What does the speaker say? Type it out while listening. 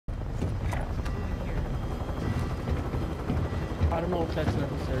I don't know if that's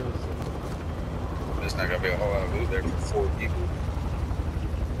necessarily. There's not gonna be a whole lot of loot there for 4 people.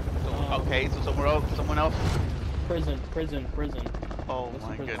 So, okay, so somewhere else, someone else. Prison. Oh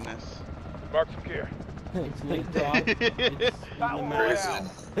my goodness. Mark some gear. It's late drop. It's Battle Prison.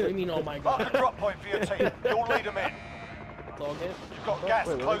 what do you mean, oh my Mark god? a drop point for your team. You'll lead them in. It's all good. You've got gas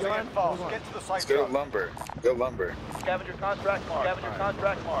closing in fast. Get to the Let's safe go zone. lumber. Go lumber. Scavenger contract mark. Scavenger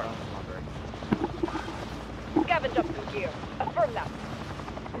contract mark. Scavenge up some gear. Affirm that.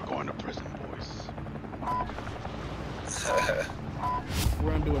 We're going to prison, boys.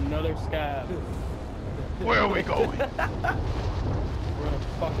 We're gonna do another scab. Where are we going? We're gonna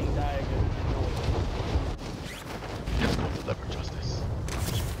fucking die again. Let's go deliver justice.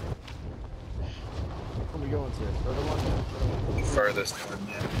 Where are we going to? Further one? Furthest one,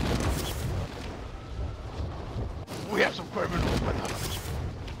 yeah. We have some criminals with us.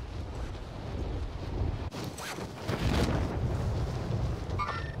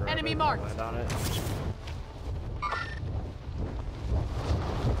 Enemy marked. Land on it.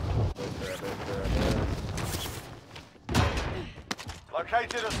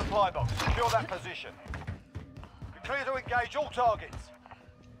 Located a supply box. Secure that position. Be clear to engage all targets.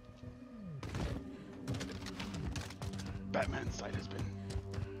 Batman's site has been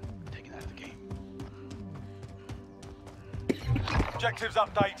taken out of the game. Objectives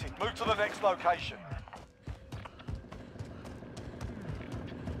updated. Move to the next location.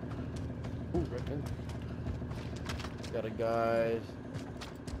 Ooh, right in. Got a guy.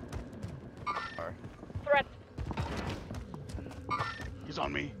 Alright. Threat. He's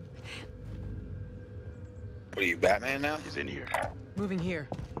on me. What are you, Batman now? He's in here. Moving here.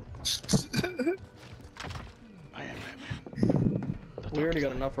 I am Batman. We already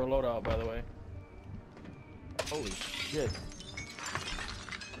got enough for a loadout, by the way. Holy shit.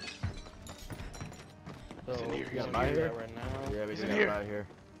 So He's in here, we he's gotta in do here. that right now. Yeah, we He's can in get here. out of here.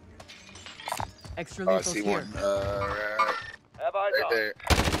 Extra Oh, I lethals see here. one. Right, Have eyes right on. there.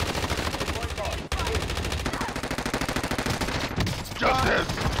 Justice!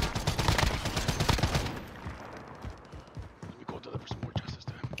 Let me go deliver some more justice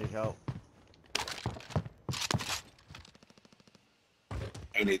to him. Need help.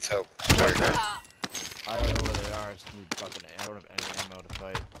 Who needs help? Justice! I don't know where they are. I just need fucking. I don't have any ammo to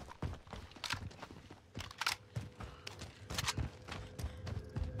fight.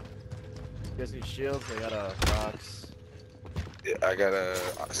 You guys need shields? I got a box. Yeah, I got a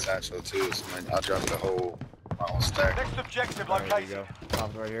satchel too, so man, I'll drop the whole stack. Next objective Alright, there you located. go.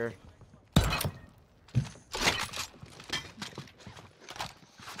 Tom's right here.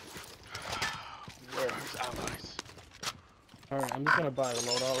 Where are his allies? Alright, I'm just gonna buy the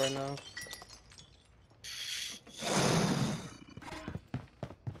loadout right now.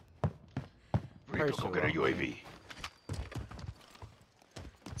 Rico, go get a UAV.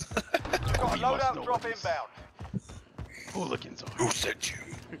 You've got a You must loadout know drop what this- inbound. Hooligans are. Who sent you?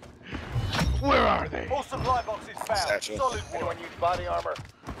 Where are they? All supply boxes found. Satchel. Solid work. Anyone use body armor?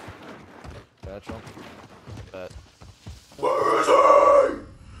 Satchel. Bet.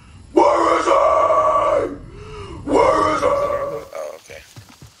 Oh, okay.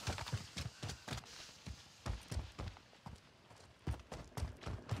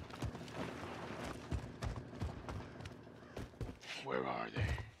 Where are they?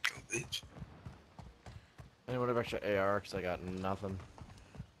 Go, bitch. Anyone have extra AR? Cause I got nothing.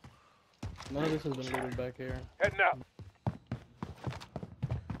 None of this has been looted back here. Heading out.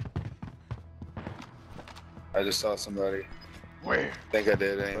 I just saw somebody. Where? I think I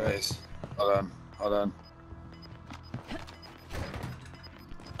did anyways. Hold on. Hold on.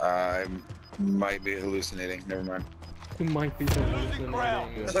 I might be hallucinating. Never mind. He might be Losing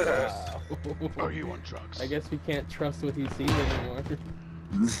ground. hallucinating. Are you on drugs? I guess we can't trust what he sees anymore.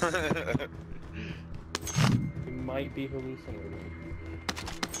 He might be hallucinating.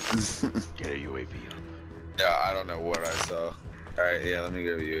 Get a UAV up. Yeah, I don't know what I saw. Alright, yeah, let me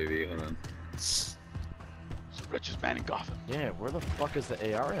go to UAV. Hold on. It's the richest man in Gotham. Yeah, where the fuck is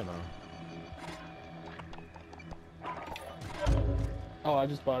the AR ammo? Oh, I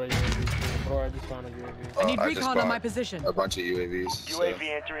just bought a UAV. Or I just found a UAV. I need I just recon on my bought position. a bunch of UAVs. so- UAV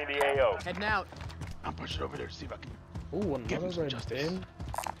entering the AO. Heading out. I'm pushing over there to see if I can. Ooh, Give him another some red justice. bin.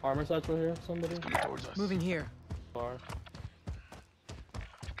 Armor satchel here, somebody? Coming towards us. Moving here. Far.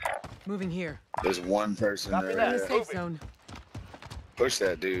 Moving here. There's one person Copy there. that. In the Yeah. safe zone. Push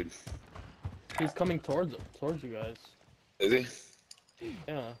that dude. He's coming towards you guys. Is he?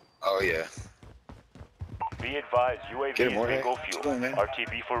 Yeah. Oh, yeah. Be advised, UAV Get him, is Jorge. bingo What's fuel. going on, man?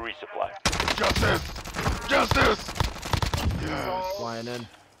 RTB for resupply. Justice! Justice! Yes. Flying in.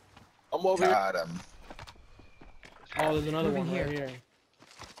 I'm over Got him. Oh, there's another Moving one right here. here.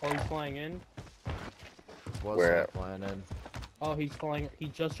 Oh, he's flying in. Was Where not at? flying in. Oh, he's flying. He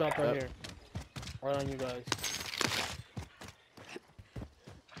just dropped right Yep. here. Right on you guys.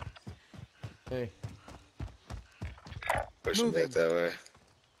 Hey. Pushing Moving. back that way.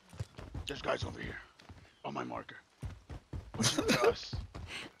 There's guys over here. On my marker. Pushing to us.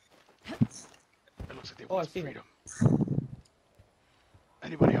 It looks like they Oh, I want see some him. freedom.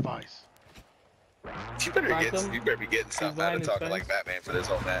 Anybody have eyes? You better Cracked get. him. You better be getting something out behind of his talking fence. like Batman for this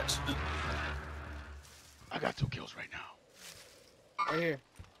whole match. I got 2 kills right now. Right here.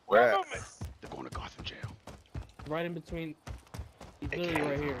 Where at? Movement. They're going to Gotham jail. Right in between. He's literally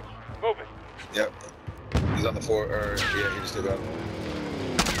right here. Moving. Yep. He's on the floor. Or yeah, he just took off.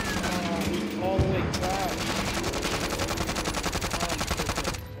 He's all the way back.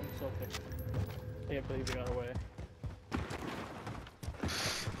 I'm so pissed. I can't believe he got away.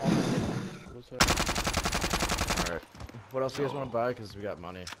 Alright. What else do you guys want to buy? Because we got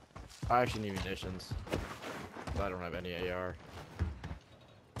money. I actually need munitions. But I don't have any AR.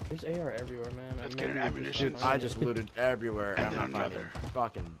 There's AR everywhere, man. Let's Maybe get an we just ammunition. don't I find just it. looted everywhere. And I'm then not finding another.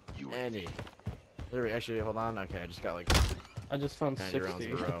 fucking You- any. Literally, actually, hold on. Okay, I just got like I just found 90 rounds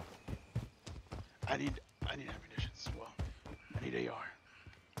 60. in a row. I need ammunition as well. I need AR.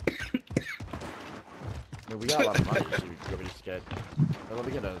 I mean, we got a lot of money. Should we just get? Well, let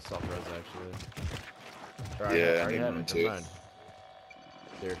me get a self-res actually. Or Yeah, I already need have one it. too. Never mind.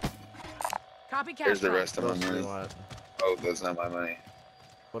 Here. Copy Here's the cash. rest of What my else do we money. want? Oh, that's not my money.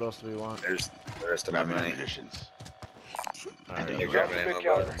 What else do we want? There's the rest of my Grab money. ammunitions. Alright, You're grab grabbing Big ammo,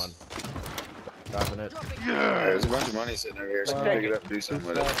 caliber. bro. one. Dropping it. There's a bunch of money sitting over here, so Take pick it it. up and do Two something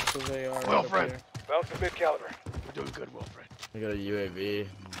with it. stacks of AR right Well, up Fred. there. Bouncing big caliber. We're doing good, Wilfred. We got a UAV.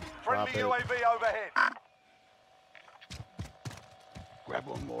 Friendly Drop it. UAV overhead. Grab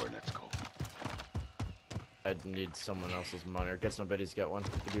one more and let's go. I need someone else's money. Or get somebody's got one.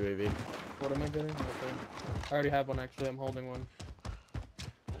 The UAV. What am I getting? Okay. I already have one actually. I'm holding one.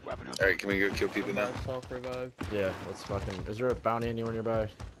 Grab another. Alright, can we go kill people now? Self revive. Yeah, let's fucking. Is there a bounty anywhere nearby?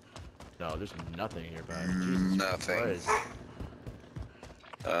 No, there's nothing nearby. Jesus Nothing. Christ.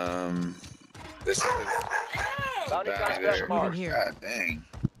 This is the Bounty bounty contract there. marked. Moving here. God dang.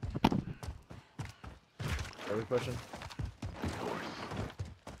 Are we pushing? North.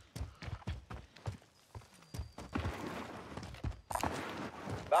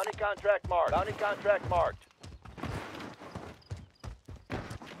 Bounty contract marked. Bounty contract marked.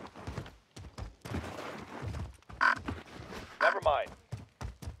 Never mind.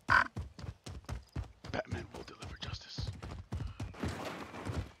 Batman will deliver justice.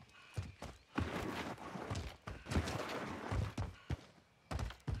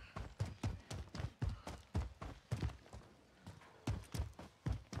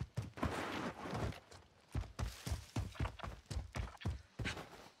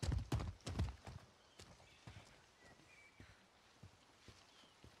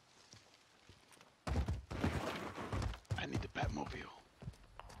 I need the Batmobile.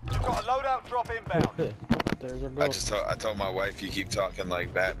 You've got a loadout drop inbound. There's a I ghost. I told my wife you keep talking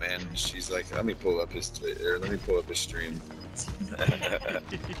like Batman. She's like, let me pull up his Twitter. Let me pull up his stream.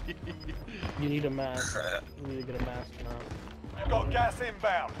 You need a mask. You need to get a mask now. You've got gas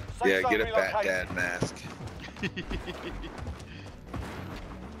inbound. Safe Yeah, zone get a Bat relocated. Dad mask.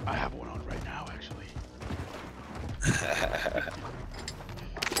 I have one on right now, actually.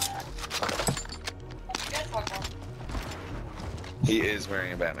 He is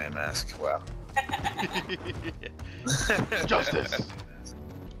wearing a Batman mask. Wow. Justice!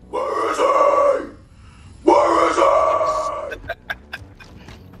 Where is he? Where is he?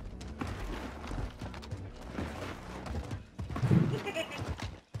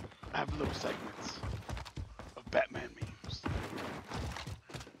 I have little segments of Batman memes.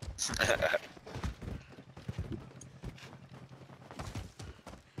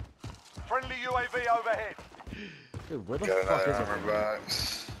 Friendly UAV overhead. Dude, where the Got fuck is another it? armor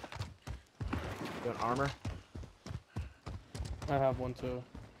box. Got armor? I have one too.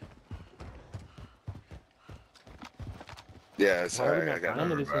 Yeah, it's Why are we alright. I not got None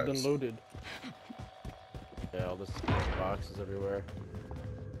of armor this has been box. loaded. Yeah, all this boxes everywhere.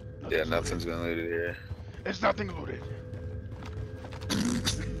 Yeah, nothing's been looted here. It's nothing looted.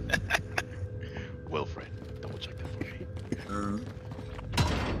 Wilfred, double check that for me.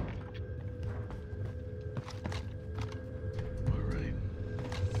 Alright.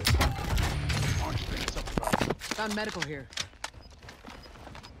 Orange thing is up. Found medical here.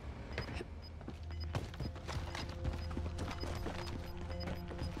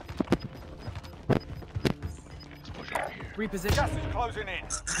 Let's push over here. Reposition. Gas is closing in.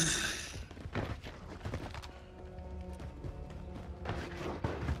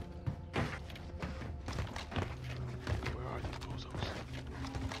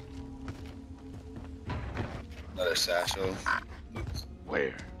 Another satchel.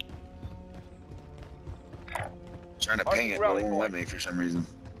 Where? Trying to ping it, but it won't let me for some reason.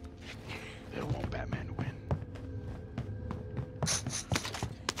 They don't want Batman to win.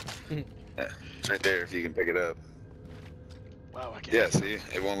 Yeah, it's right there if you can pick it up. Wow, I can't. Yeah, see?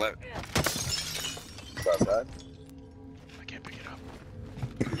 It won't let me. It's outside. I can't pick it up.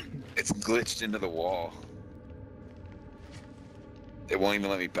 It's glitched into the wall. It won't even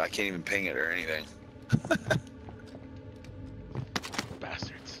let me. I can't even ping it or anything.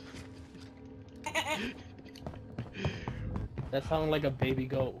 Bastards. That sounded like a baby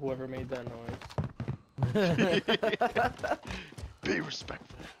goat, whoever made that noise. Be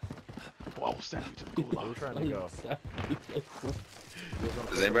respectful. Or I will send you to the Where are you gulag. trying to go?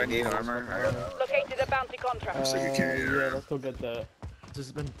 Does anybody need armor? I got Located a bounty contract. I'm sick of carrying it Yeah, around. let's go get that. This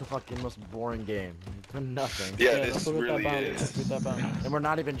has been the fucking most boring game. It's been nothing. Yeah, let's this go get really that bounty. is. Let's get that bounty. And we're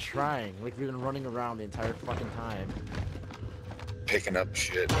not even trying. Like, we've been running around the entire fucking time. Picking up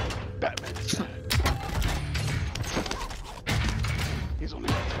shit. Batman is bad. He's only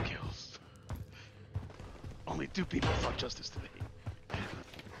got 2 kills. Only 2 people sought justice today.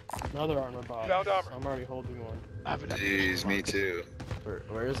 Another armor box. Found armor. I'm already holding one. I haven't had Jeez, me too.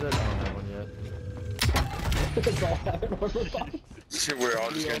 Where is it? I don't have one yet. It's all have an armor box. We're all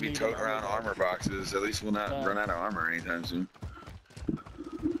just We gonna all be need toting an around armor armor boxes. At least we'll not run out of armor anytime soon.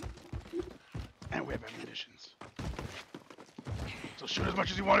 And we have ammunitions. So shoot as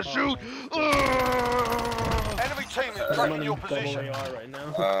much as you want to shoot. Enemy team is I'm tracking running your double position. AR right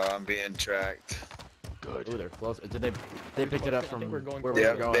now. I'm being tracked. Good. Ooh, they're close. Did they picked it up I from think we're going where for we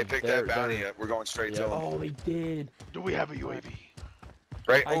Yeah, were going? they picked that They're- bounty up. We're going straight to Yeah. them. Oh, they did. Do we have a UAV?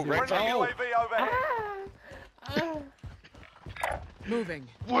 Right, I oh, do. right. Friendly Oh. UAV overhead. Moving.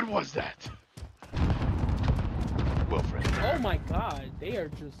 What was that? Wilfred. Oh my god, they are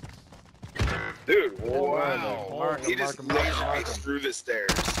just. Dude, Oh, wow. Mark He him, just mark him, mark him, lasered me mark him. through the stairs.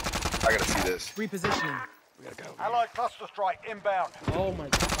 I gotta see this. Repositioning. We gotta go. Allied cluster strike inbound. Oh my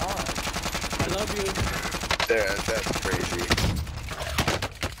god. I love you. That's crazy.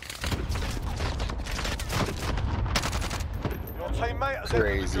 Your teammate has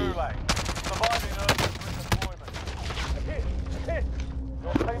Crazy. entered the gulag. Surviving earns redeployment. Hit.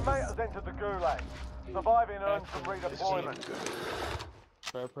 Your teammate has entered the gulag. Surviving earns some This is redeployment. good.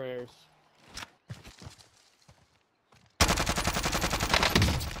 Our prayers.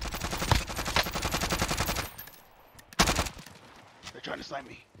 They're trying to snipe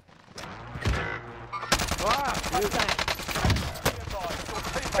me.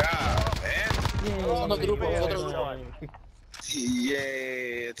 God, man. Yay.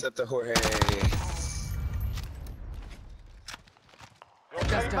 Yay, it's up to Jorge. Your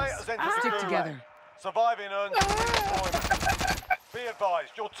Just teammate us. has entered the Stick gulag. together. Surviving earns some redeployment. Be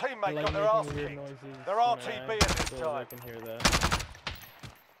advised, your I teammate like got their ass making weird kicked. noises. They're when RTB I at this so time. I can hear that.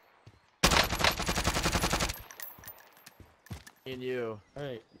 Me and you.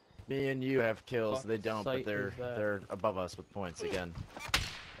 Alright. Me and you have kills. Fuck They don't, but site they're is that? they're above us with points again.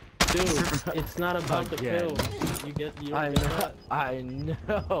 Dude, it's not about the Again. kills. You get you I don't get know. that. I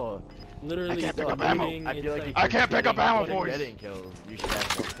know. Literally, I can't pick stop up ammo. reading, I feel it's like like- I can't pick up ammo, you're boys. getting kills. You should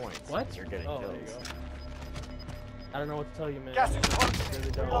have more points. What? You're getting Oh, there you kills. go. I don't know what to tell you, man. Gas is Really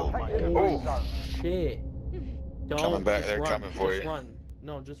closing. don't. Oh my God. Oh. Shit. Don't. Coming back, just they're run. coming for Just you. Run.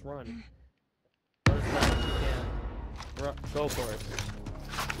 No, just run. Run as fast as you can. Go for it.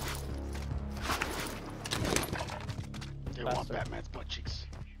 They want Faster. Batman's butt cheeks.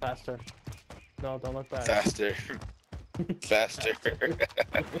 Faster. No, don't look back. Faster. Faster.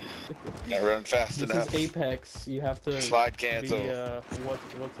 Not run fast This enough. is Apex. You have to Slide be, cancel.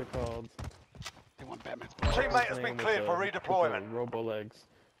 what's it called? They want Batman's butt Teammate His has been name with cleared for with redeployment. the Robo legs.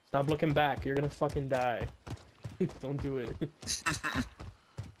 Stop looking back. You're gonna fucking die. Don't do it. There's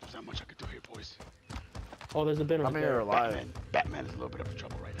not much I can do here, boys. Oh, there's a bin right I'm here there. alive. Batman is a little bit of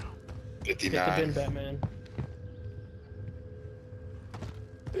trouble right now. Get the bin, 59. Batman.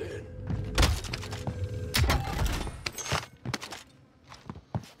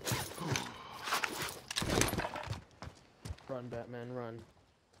 Run, Batman, run.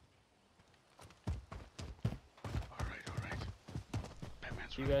 Alright.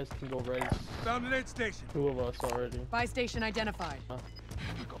 Batman's You right. guys can go res. Found an aid station. 2 of us already. Buy station identified.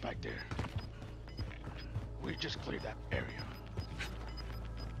 We go back there. We just cleared that area.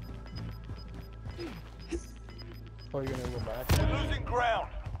 Oh, you're gonna go back. Losing ground.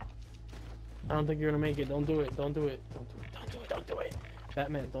 I don't think you're gonna make it. Don't do it. Don't do it. Don't do it. Don't do it. Don't do it.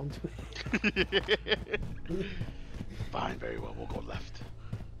 Batman, don't do it. Fine, very well. We'll go left.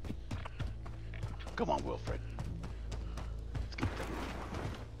 Come on, Wilfred. Let's get them.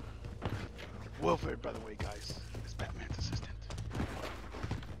 Wilfred, by the way, guys,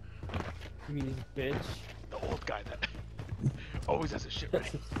 You mean his bitch? The old guy that always has his shit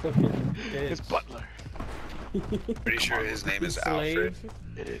ready. Fucking His bitch. butler. Pretty sure his name is His Alfred. slave.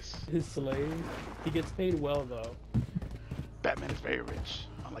 It is. His slave. He gets paid well though. Batman is very rich.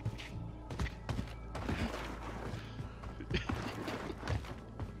 Unlike me.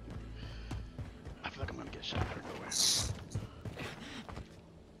 I feel like I'm gonna get shot out of nowhere.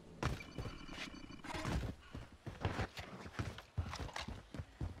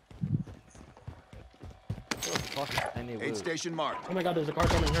 What the fuck is any Aid loot? station marked. Oh my god, there's a car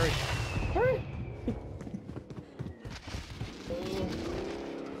coming. Hurry. Hurry. Oh.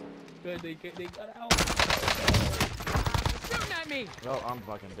 Good, they got out. Shooting at me! No, I'm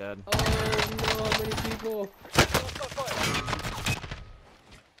fucking dead. Oh no, how many people?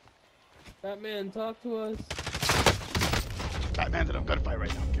 Batman, talk to us. Batman's in a gunfight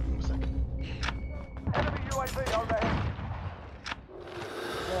right now. Give him a second. Enemy UAV overhead.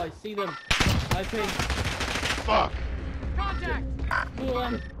 Oh, I see them. I think. Fuck! Contact!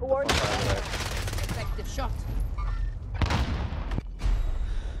 Effective shot.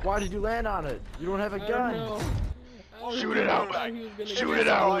 Why did you land on it? You don't have a I gun. don't know. Shoot it out! Shoot it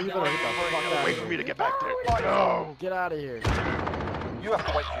out! Wait for me to get back there. No! Get out of here. You have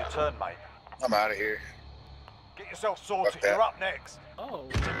to wait for your turn, mate. I'm out of here. Get yourself sorted. Fuck that. You're up next. Oh.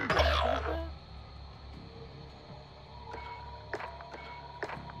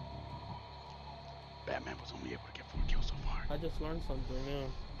 Batman was only able to get 4 kills so far. I just learned something,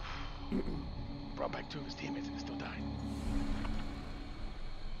 yeah. Brought back 2 of his teammates and they still died.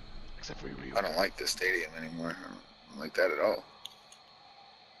 Except for Ryu. I don't like this stadium anymore. I don't like that at all.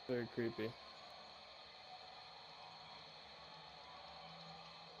 Very creepy.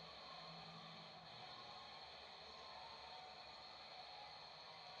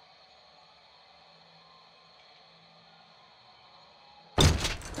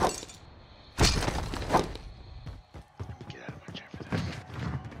 Let me get out of my chair for this.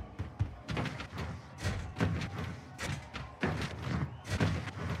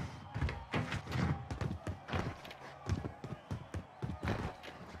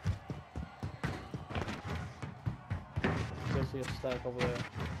 There's a stack over there.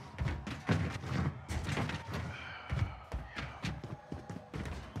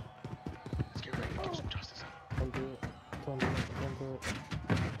 Let's get ready to do some justice. Don't do it. Don't do it. Don't do it.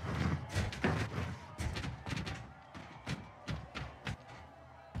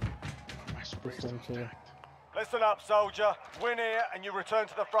 My spray's This one still too. intact. Listen up, soldier. Win here and you return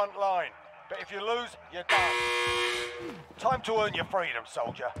to the front line. But if you lose, you're done. Time to earn your freedom,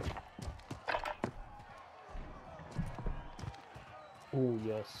 soldier. Oh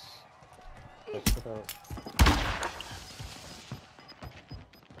yes. Check it out.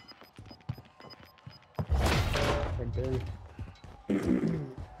 I've been. You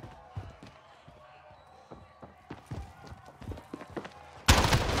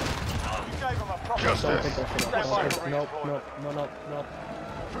gave him a proper Don't Justice. pick that shit up. Stand by Don't for pick- Nope, redeployment. nope, no, no, no.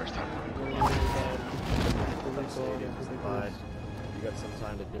 First time. Stadium is lied. You got some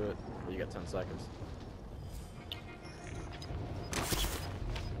time to do it. You got 10 seconds.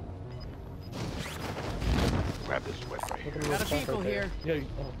 Grab this whip right here. Look at the Got a little vehicle truck right here. there. Yeah,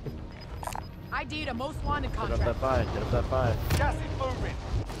 oh. ID'd a most wanted Get up contract. that buy. Get up that buy. Gas is moving.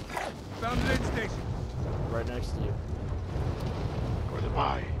 Found an aid station. Right next to you. Go to the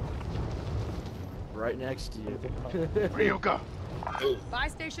buy. Right next to you. Ryuga. Buy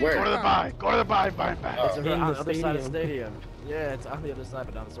station Where? Go to the confirmed. buy. Go to the buy. Buy and back. It's In on the the other side of the stadium. stadium. Yeah, it's on the other side,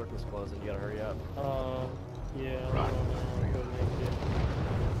 but now the circle's closed and you gotta hurry up. Yeah. I Run. don't know. I couldn't make it.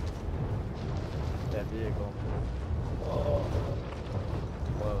 That vehicle.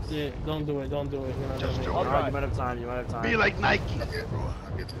 Close. Yeah, don't do it. Don't do it. You're not Just gonna do make it. Alright, you might have time. You might have time. Be like Nike. I'll get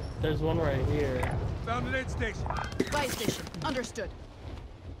I'll get to it. There's one right here. Found an aid station. Buy station. Understood.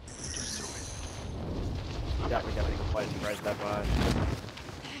 Yeah, we gotta go fight right that buy.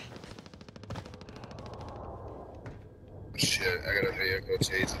 Shit, I got a vehicle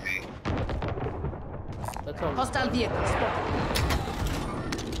chasing me. That's on. Hostile vehicle spotted.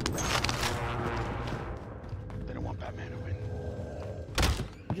 They don't want Batman to win.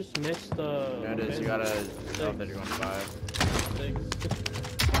 You just missed the. There it is. You gotta know that you're going to buy.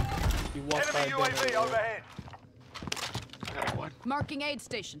 You walk by Enemy UAV them. overhead. I got one. Marking aid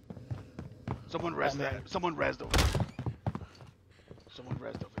station. Someone rest Batman. that. Someone rezzed over there. Someone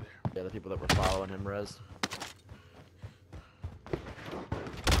rezzed over there. Yeah, the people that were following him res.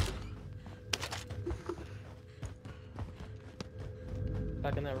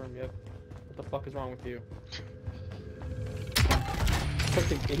 Back in that room, yep. What the fuck is wrong with you?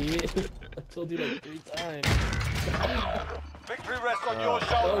 Fucking idiot. I told you like 3 times. Victory rests on your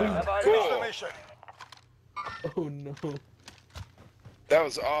shoulders. Oh, Finish cool. the mission. Oh no. That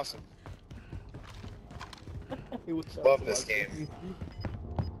was awesome. I wish I Love was this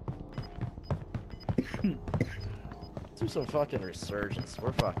watching. Do some fucking resurgence.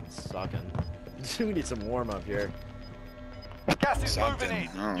 We're fucking sucking. We need some warm up here. Gas is Something. moving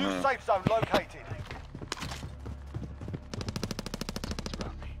I don't in. New know. safe zone located. Someone's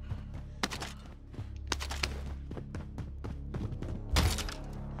around me.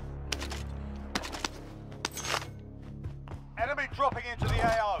 Enemy dropping into the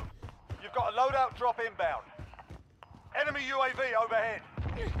AO. You've got a loadout drop inbound. Enemy UAV overhead.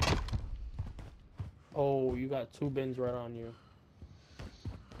 Oh, you got 2 bins right on you.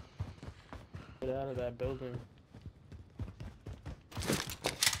 Get out of that building.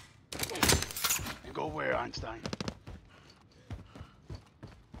 And go where, Einstein?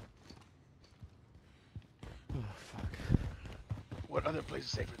 Oh fuck. What other place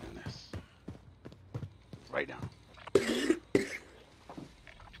is safer than this? Right now.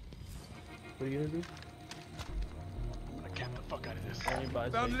 What are you gonna do? I'm gonna cap the fuck out of this. Only buy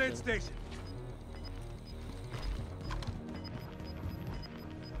Found an aid station. station.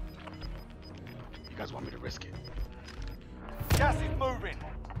 You guys want me to risk it? Gas is moving.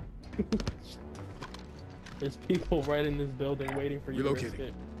 There's people right in this building waiting for you to risk Relocating.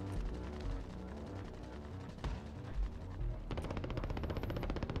 it.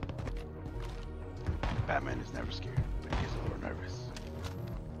 Batman is never scared, but he's a little nervous.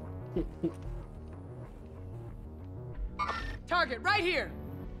 Target right here.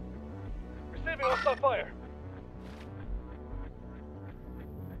 Receiving hostile fire.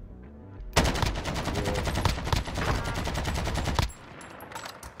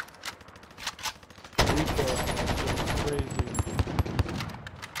 Recoil on that shit is crazy.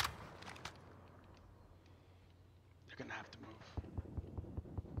 They're gonna have to move.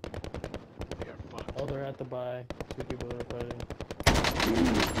 They are fucked. Oh, they're at the buy. 2 people are fighting.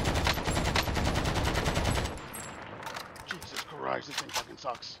 Jesus Christ, this thing fucking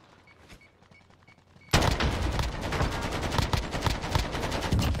sucks.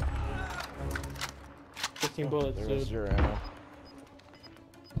 Fifteen bullets, There was dude. your ammo.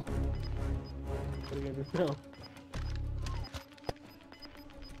 What are you gonna do now?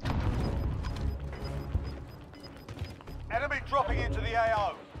 Enemy dropping into the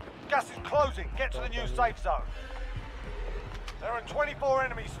AO. Gas is closing. Get to the new safe zone. There are 24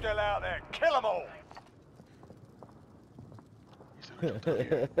 enemies still out there. Kill them all. He's gonna jump down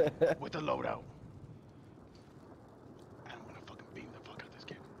here with the loadout. And I'm gonna fucking beam the fuck out this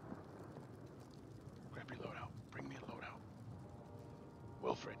kid. Grab your loadout. Bring me a loadout.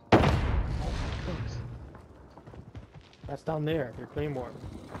 Wilfred. That's down there. Your claymore.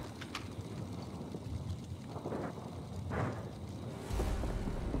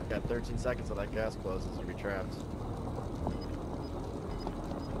 Got 13 seconds till that gas closes. You'll be trapped.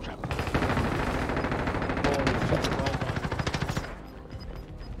 Trap. Oh, shit, well done.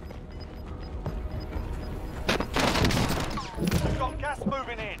 We've got gas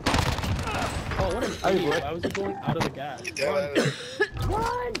moving in. Oh, what an idiot. Why was he going out of the gas? Get out of there.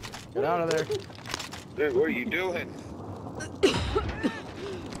 Run! Get out of there. Dude, what are you doing?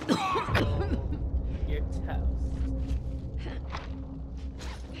 Your toast.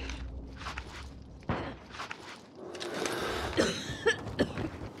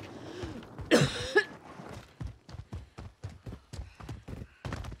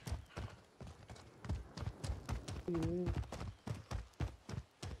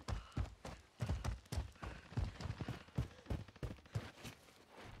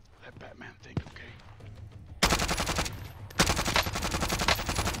 Let Batman think, okay?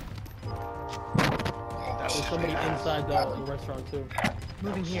 There's somebody inside the restaurant too.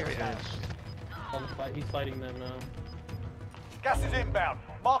 Moving here. On the fight. He's fighting them now. Gas is inbound.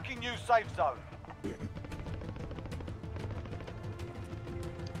 Marking new safe zone. I'm gonna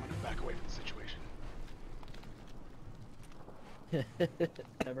back away from the situation.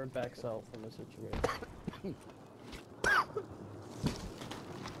 Never backs out from a situation.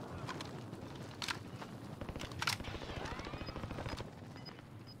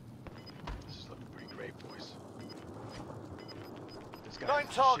 This is looking pretty great, boys. This guy 9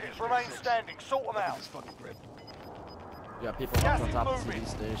 is targets shit at remain 36. standing. Sort them Look at out. this fucking grip. You got people Gas up on is top of the moving. TV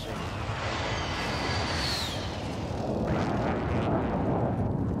station.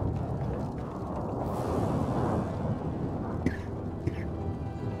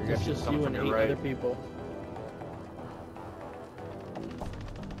 You're It's getting just coming you from and your 8 other right. people.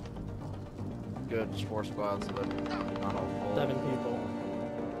 Good, just 4 spots, but not all full. 7 people.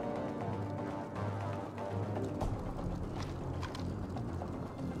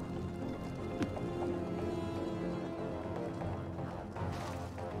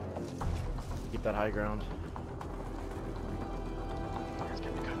 keep that high ground.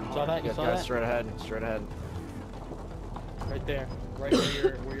 Saw that? You Guys, saw guys, that? straight ahead, straight ahead. Right there. Right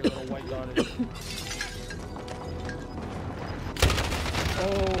where your little white dot is.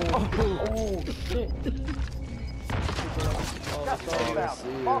 Oh shit. Oh, Gas that's all you. inbound. see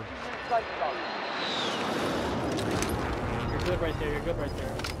you. Marking new safe zone. You're good right there, you're good right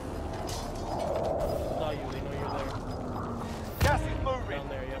there.